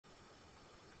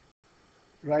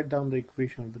write down the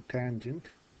equation of the tangent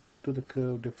to the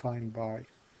curve defined by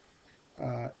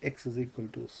x is equal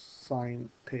to sine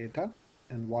theta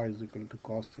and y is equal to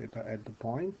cos theta at the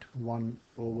point 1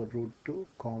 over root 2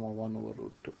 comma 1 over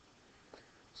root 2.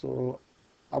 So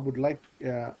I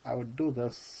would do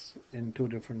this in two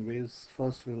different ways.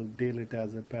 First, we'll deal it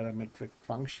as a parametric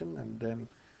function, and then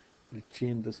we'll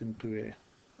change this into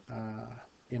a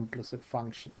implicit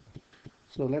function.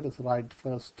 So let us write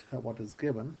first what is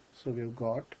given. So we've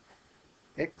got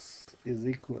x is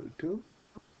equal to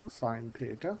sine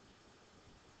theta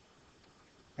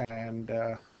and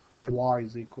y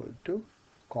is equal to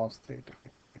cos theta.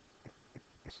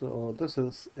 So this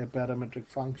is a parametric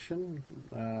function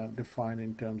defined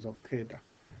in terms of theta.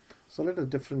 So let us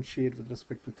differentiate with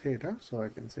respect to theta. So I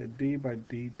can say d by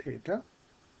d theta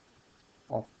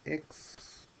of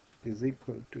x is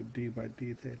equal to d by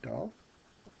d theta of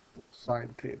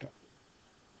sine theta.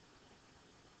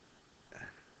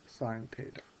 Sine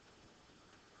theta.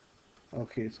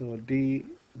 Okay, so d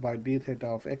by d theta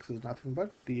of x is nothing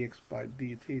but dx by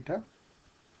d theta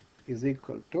is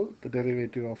equal to the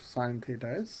derivative of sine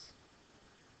theta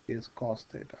is cos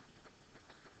theta.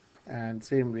 And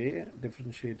same way,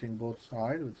 differentiating both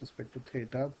sides with respect to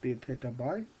theta, d theta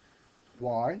by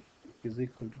y is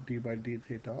equal to d by d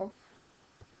theta of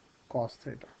cos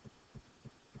theta.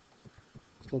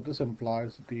 So this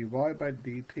implies dy by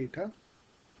d theta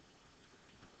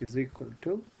is equal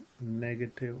to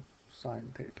negative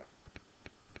sine theta.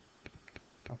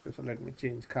 Okay, so let me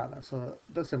change color. So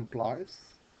this implies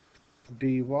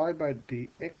dy by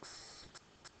dx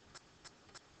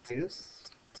is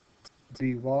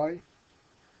dy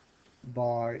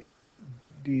by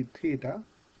d theta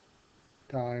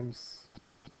times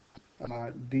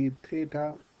d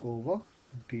theta over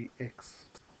dx.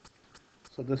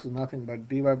 So this is nothing but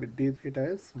dy by d theta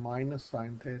is minus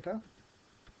sine theta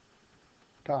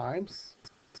times,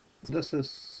 this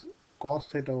is cos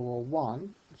theta over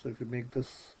 1. So if you make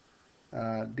this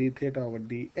d theta over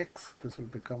dx, this will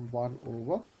become 1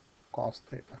 over cos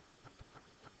theta.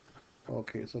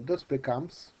 Okay, so this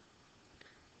becomes,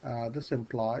 this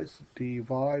implies dy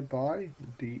by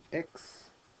dx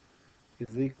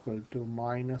is equal to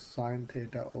minus sine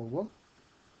theta over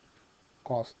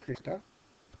cos theta,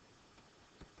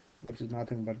 which is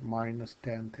nothing but minus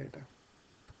tan theta.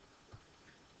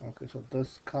 Okay, so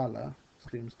this color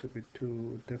seems to be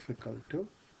too difficult to,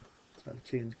 so I'll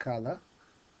change color.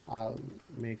 I'll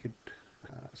make it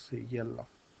say yellow.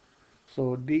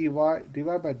 So dy by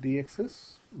dx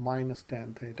is minus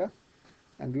tan theta,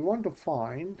 and we want to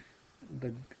find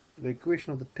the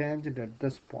equation of the tangent at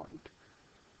this point,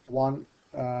 1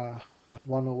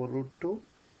 over root 2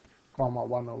 comma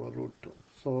 1 over root 2.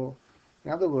 So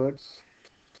in other words,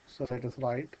 so let us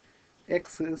write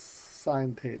x is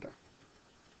sine theta.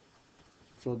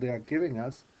 So they are giving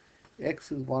us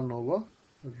x is 1 over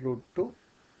root 2,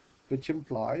 which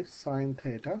implies sine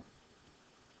theta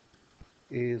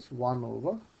is 1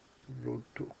 over root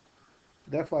 2.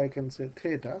 Therefore, I can say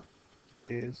theta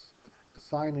is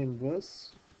sine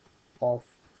inverse of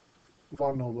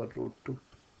 1 over root 2.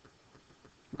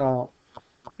 Now,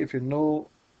 if you know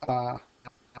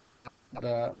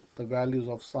the values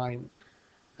of sine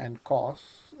and cos,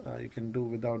 you can do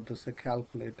without this a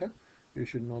calculator. You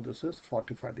should know this is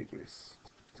 45 degrees.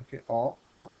 Okay, or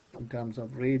in terms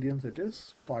of radians, it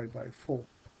is pi by 4.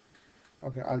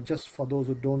 Okay, I'll just, for those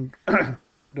who don't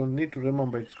don't need to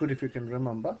remember, it's good if you can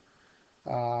remember.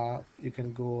 You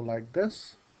can go like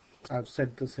this. I've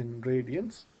set this in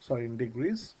radians, sorry, in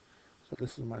degrees. So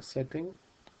this is my setting.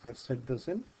 I've set this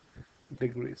in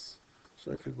degrees.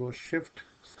 So if you go shift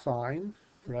sine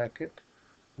bracket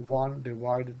 1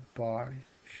 divided by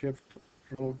shift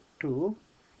root 2,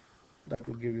 that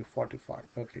will give you 45.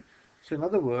 Okay, so in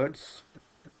other words,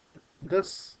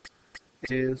 this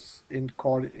is in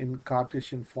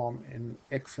Cartesian form in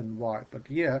x and y, but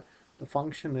here the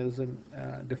function is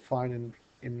defined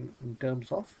in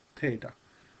terms of theta.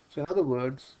 So in other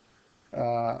words,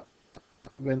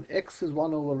 when x is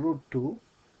 1 over root 2,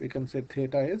 we can say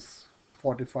theta is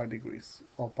 45 degrees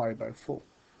or pi by 4.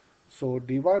 So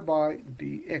dy by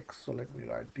dx, so let me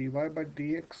write dy by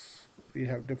dx, we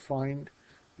have defined,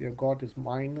 we have got is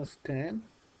minus tan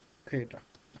theta,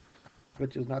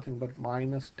 which is nothing but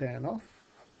minus tan of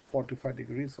 45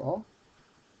 degrees or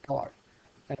pi.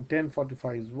 And tan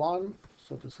 45 is 1,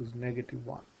 so this is negative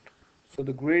 1. So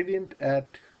the gradient at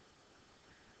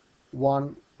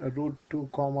 1 root 2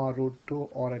 comma root 2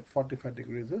 or at 45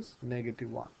 degrees is negative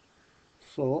 1.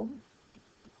 So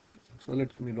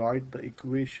let me write the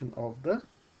equation of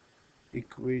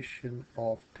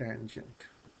tangent.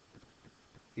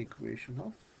 Equation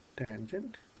of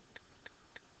tangent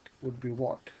would be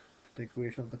what? The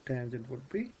equation of the tangent would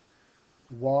be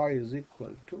y is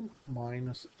equal to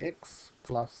minus x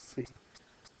plus c,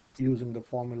 using the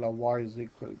formula y is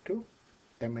equal to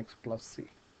mx plus c,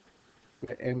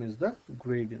 where m is the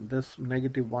gradient. This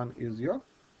negative 1 is your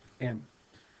m.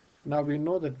 Now we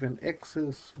know that when x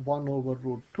is 1 over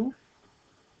root 2,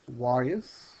 y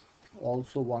is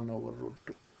also 1 over root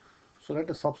 2. So let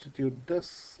us substitute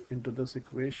this into this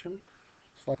equation.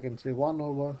 So I can say 1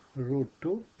 over root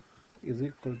 2 is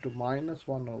equal to minus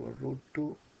 1 over root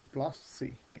 2 plus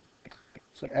c.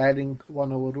 So adding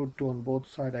 1 over root 2 on both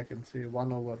sides, I can say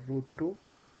 1 over root 2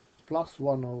 plus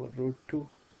 1 over root 2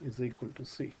 is equal to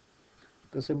c.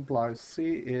 This implies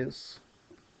c is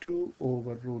 2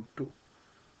 over root 2,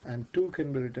 and 2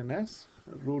 can be written as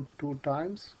root 2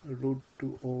 times root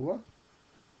 2 over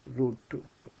root 2.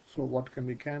 So what can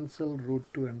we cancel? Root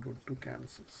 2 and root 2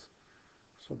 cancels.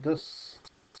 So this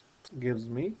gives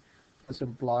me, this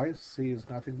implies c is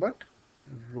nothing but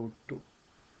root 2.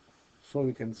 So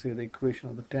we can say the equation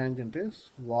of the tangent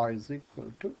is y is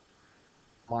equal to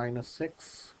minus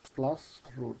x plus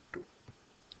root 2.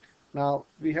 Now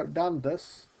we have done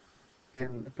this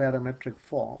in parametric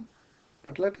form,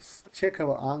 but let us check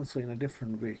our answer in a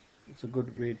different way. It's a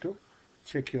good way to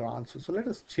check your answer. So let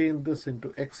us change this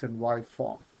into x and y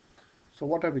form. So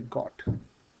what have we got?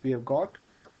 We have got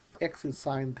x is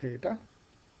sine theta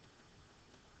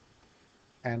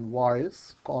and y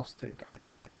is cos theta.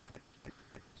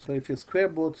 So if you square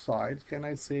both sides, can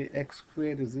I say x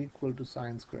squared is equal to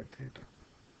sine squared theta?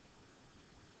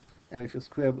 And if you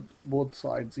square both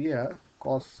sides here,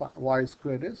 cos y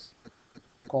squared is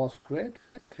cos squared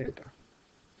theta.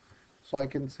 So I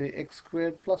can say x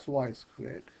squared plus y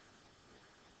squared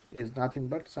is nothing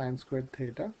but sine squared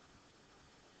theta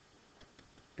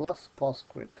plus cos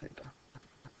squared theta.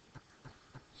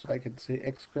 So I can say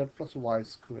x squared plus y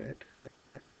squared.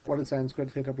 What is sine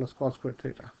squared theta plus cos squared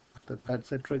theta?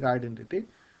 That's a trig identity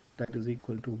that is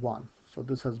equal to 1. So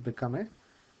this has become a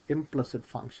implicit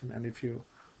function, and if you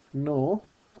know,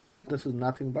 this is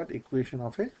nothing but equation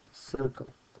of a circle.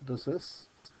 This is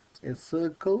a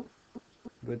circle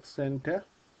with center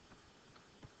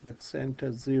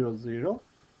 0 0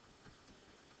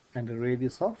 and a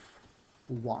radius of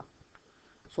 1.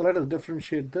 So let us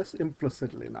differentiate this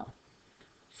implicitly now.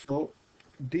 So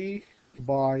d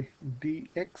by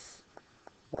dx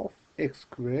of x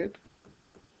squared,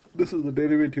 this is the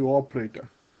derivative operator,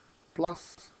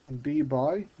 plus d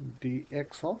by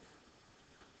dx of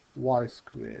y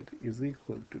squared is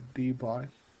equal to d by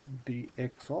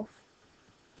dx of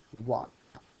 1.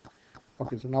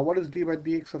 Okay, so now what is d by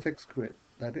dx of x squared?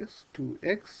 That is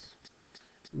 2x.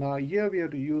 Now here we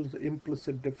have to use the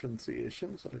implicit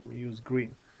differentiation, so let me use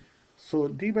green. So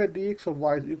d by dx of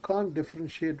y, you can't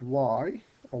differentiate y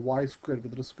or y squared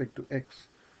with respect to x.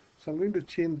 So I'm going to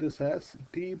change this as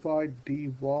d by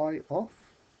dy of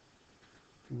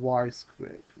y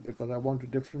squared, because I want to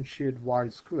differentiate y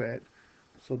squared,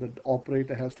 so the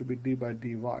operator has to be d by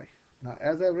dy. Now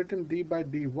as I've written d by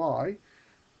dy,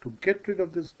 to get rid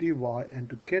of this dy and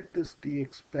to get this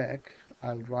dx back,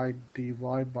 I'll write dy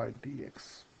by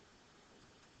dx.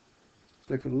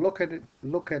 So if you look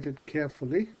at it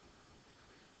carefully,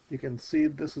 you can see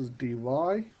this is dy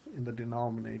in the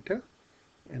denominator,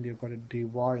 and you've got a dy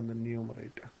in the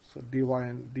numerator. So dy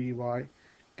and dy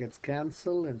gets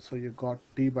cancelled, and so you got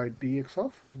d by dx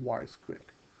of y squared.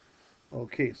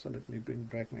 Okay, so let me bring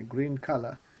back my green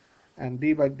color, and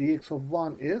d by dx of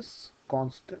 1 is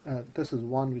constant. This is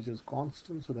 1, which is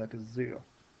constant, so that is 0.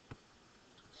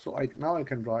 So now I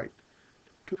can write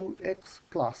 2x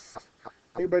plus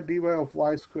d by dy of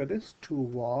y squared is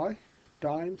 2y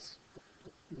times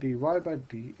dy by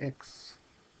dx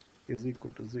is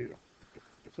equal to 0.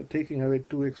 So taking away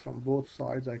 2x from both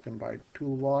sides, I can write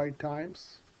 2y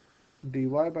times dy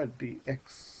by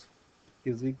dx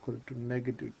is equal to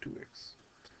negative 2x.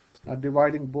 Now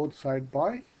dividing both sides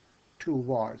by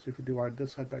 2y. So if you divide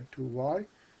this side by 2y,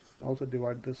 also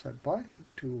divide this side by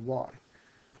 2y.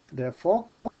 Therefore,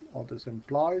 all this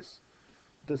implies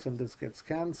this and this gets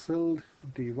cancelled.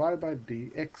 Dy by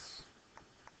dx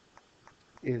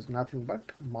is nothing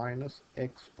but minus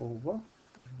x over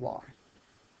y.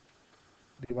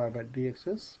 Dy by dx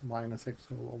is minus x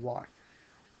over y.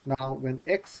 Now when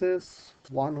x is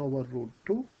 1 over root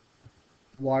 2,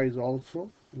 y is also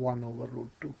 1 over root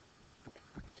 2.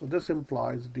 So this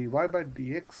implies dy by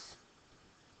dx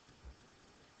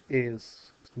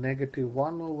is negative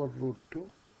 1 over root 2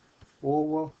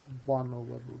 over 1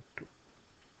 over root 2,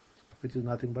 which is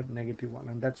nothing but negative 1,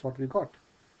 and that's what we got.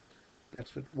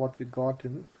 That's what we got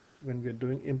in when we are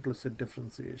doing implicit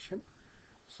differentiation.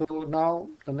 So now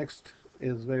the next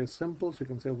is very simple. So you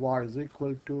can say y is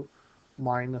equal to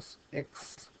minus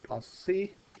x plus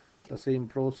c. The same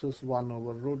process, 1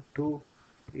 over root 2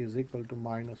 is equal to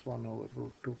minus 1 over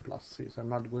root 2 plus c. So I'm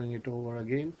not going it over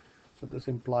again. So this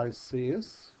implies c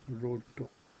is root 2.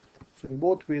 So in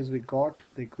both ways we got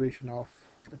the equation of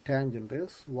the tangent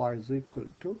is y is equal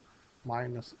to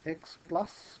minus x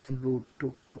plus root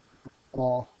 2.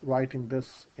 Or writing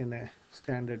this in a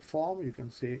standard form, you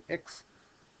can say x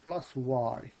plus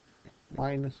y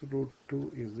minus root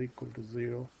 2 is equal to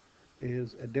 0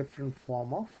 is a different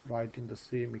form of writing the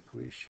same equation.